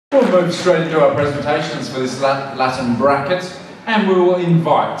We'll move straight into our presentations for this Latin bracket, and we will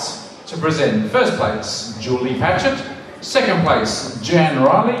invite to present first place Julie Patchett, second place Jan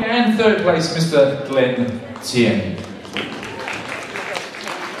Riley, and third place Mr. Glenn Tierney.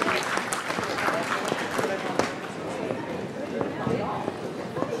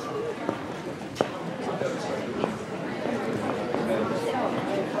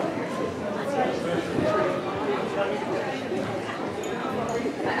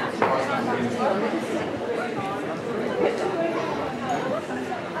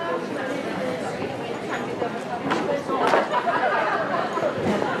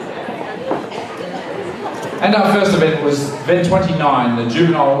 And our first event was event 29, the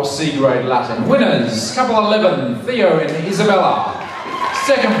Juvenile C Grade Latin. Winners, couple 11, Theo and Isabella.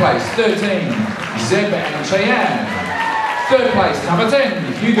 Second place, 13, Zeb and Cheyenne. Third place, number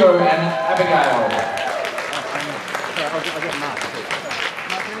 10, Hugo and Abigail.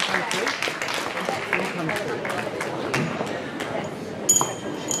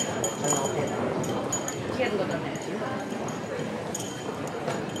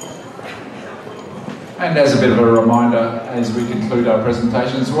 And as a bit of a reminder, as we conclude our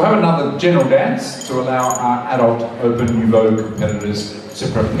presentations, we'll have another general dance to allow our adult Open Nouveau competitors to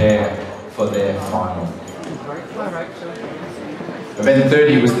prepare for their final. Event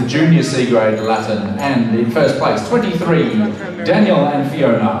 30 was the Junior C Grade Latin, and in first place, 23, Daniel and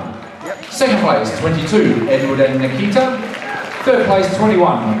Fiona. Second place, 22, Edward and Nikita. Third place,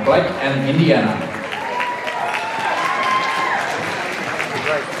 21, Blake and Indiana.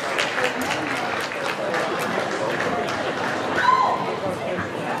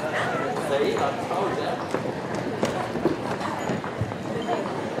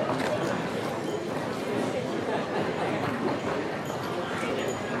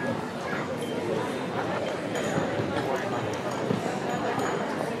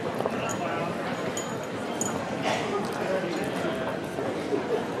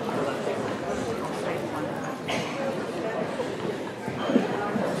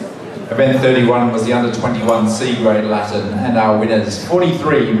 Event 31 was the under 21 C Grade Latin, and our winners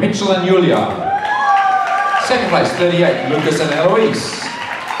 43, Mitchell and Yulia. Second place 38, Lucas and Eloise.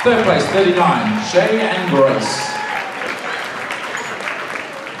 Third place 39, Shay and Grace.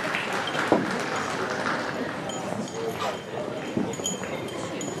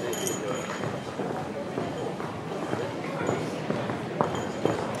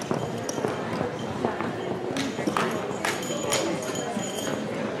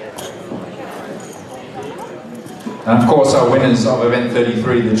 And of course our winners of event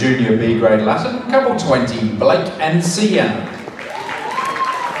 33, the Junior B Grade Latin, couple 20, Blake and Sian.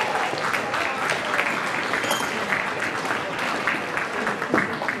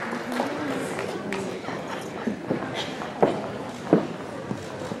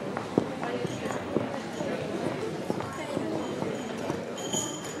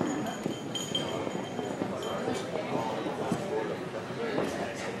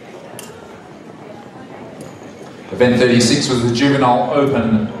 Event 36 was the Juvenile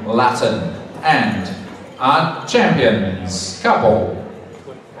Open Latin, and our champions, couple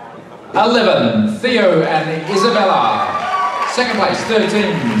 11, Theo and Isabella. Second place, 13,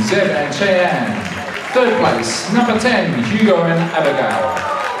 Zeb and Cheyenne. Third place, number 10, Hugo and Abigail.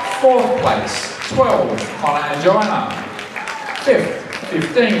 Fourth place, 12, Connor and Joanna. Fifth,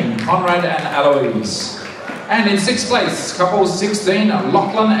 15, Conrad and Aloise. And in sixth place, couple 16,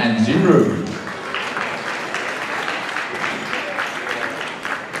 Lachlan and Jinru.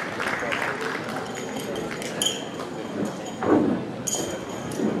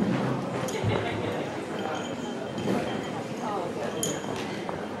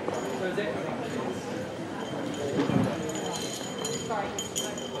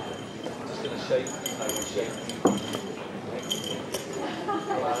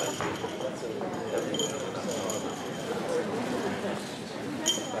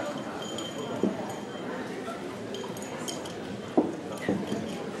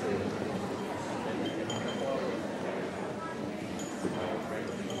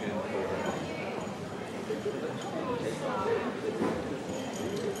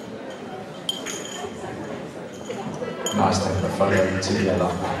 Nice to have a photo together.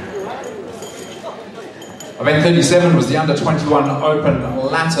 Event 37 was the under 21 Open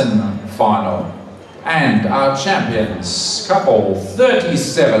Latin final. And our champions, couple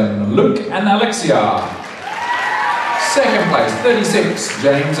 37, Luke and Alexia. Second place, 36,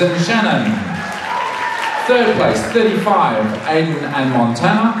 James and Shannon. Third place, 35, Aiden and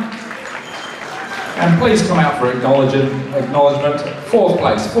Montana. And please come out for acknowledgement. Fourth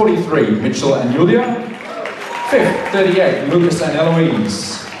place, 43, Mitchell and Yulia. Fifth, 38, Lucas and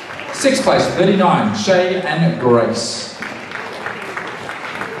Eloise. Sixth place, 39, Shay and Grace.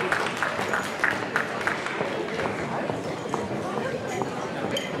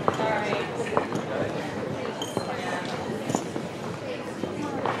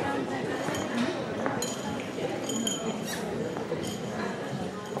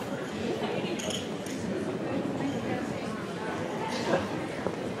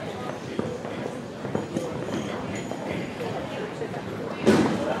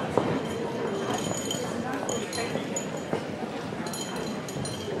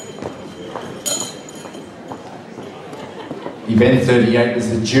 Event 38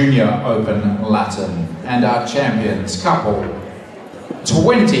 is the Junior Open Latin, and our champions, couple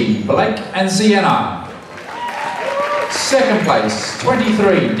 20, Blake and Sienna. Second place,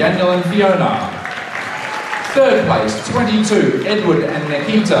 23, Daniel and Fiona. Third place, 22, Edward and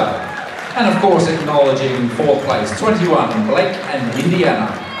Nikita. And of course, acknowledging fourth place, 21, Blake and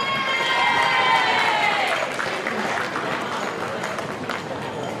Indiana.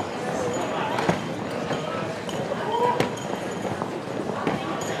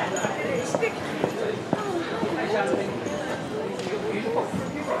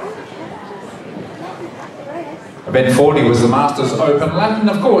 Event 40 was the Masters Open Latin.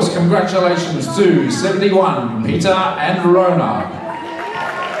 Of course, congratulations to 71, Peter and Rona.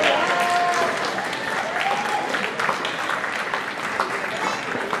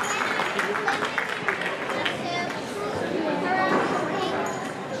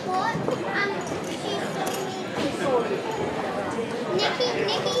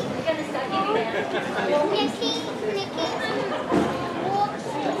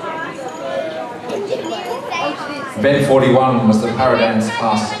 Event 41 was the Paradance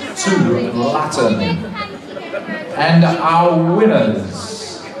Class 2 Latin. And our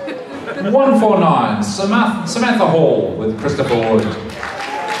winners, 149, Samantha Hall with Christopher Wood.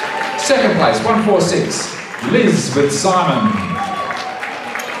 Second place, 146, Liz with Simon.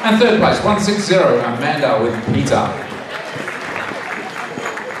 And third place, 160, Amanda with Peter.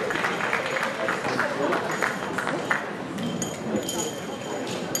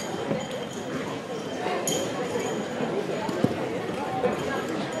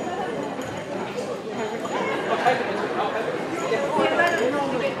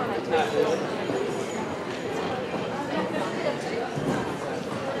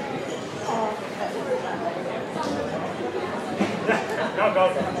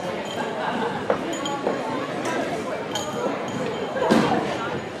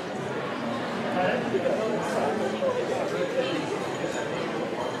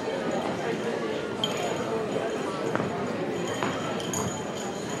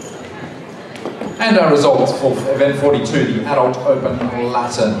 And our results for Event 42, the Adult Open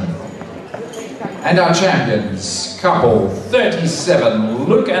Latin. And our champions, couple 37,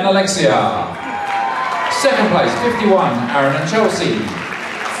 Luke and Alexia. Second place, 51, Aaron and Chelsea.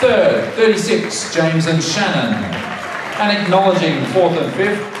 Third, 36, James and Shannon. And acknowledging fourth and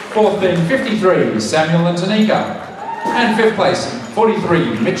fifth, fourth being 53, Samuel and Tanika. And fifth place,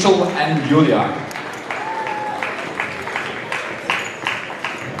 43, Mitchell and Yulia.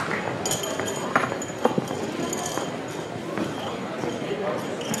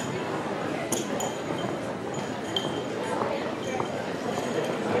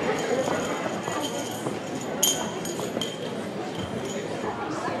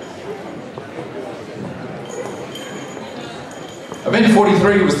 Event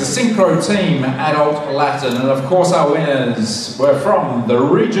 43 was the Synchro Team Adult Latin, and of course our winners were from the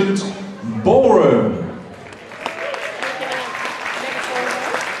Regent Ballroom.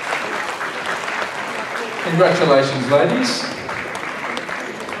 Congratulations, ladies.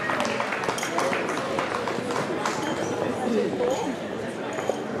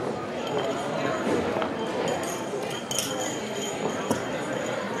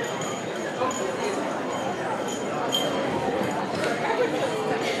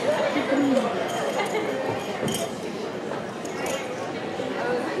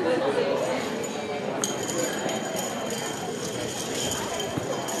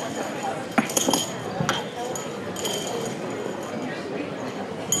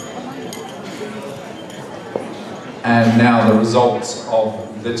 And now the results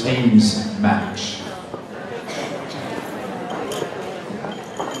of the teams match.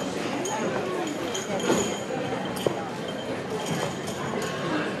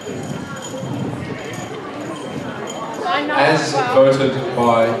 As voted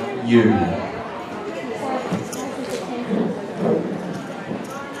by you.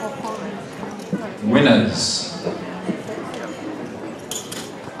 Winners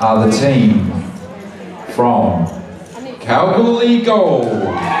are the team from Kalgoorlie Gold.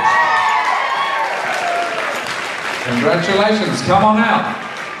 Congratulations, come on out.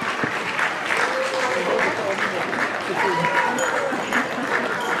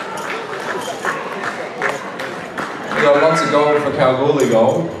 We got lots of gold for Kalgoorlie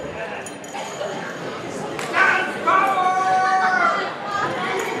Gold.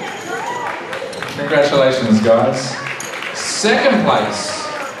 Congratulations, guys. Second place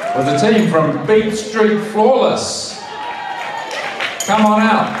was a team from Beat Street Flawless. Come on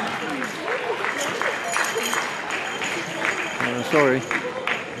out. Sorry.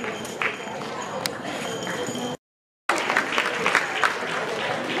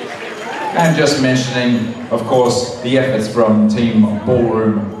 And just mentioning, of course, the efforts from Team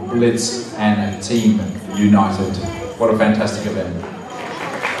Ballroom Blitz and Team United. What a fantastic event.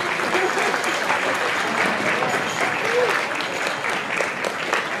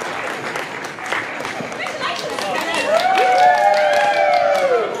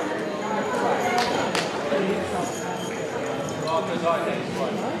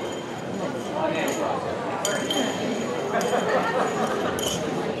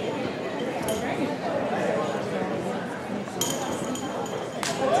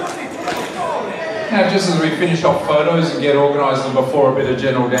 Now, just as we finish off photos and get organised and before a bit of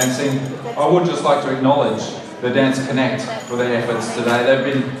general dancing, I would just like to acknowledge the Dance Connect for their efforts today.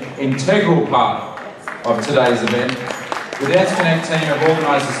 They've been an integral part of today's event. The Dance Connect team have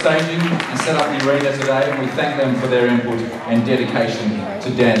organised the staging and set up the arena today, and we thank them for their input and dedication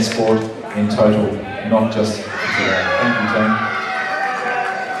to dance sport in total, not just today. Thank you, team.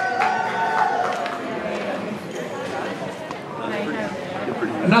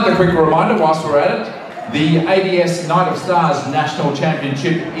 Another quick reminder whilst we're at it, the ADS Night of Stars National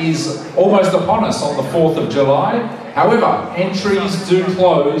Championship is almost upon us on the 4th of July. However, entries do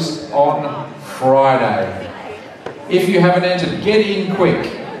close on Friday. If you haven't entered, get in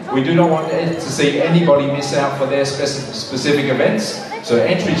quick. We do not want to see anybody miss out for their specific events. So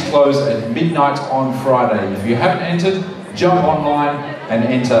entries close at midnight on Friday. If you haven't entered, jump online and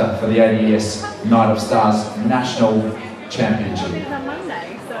enter for the ADS Night of Stars National Championship.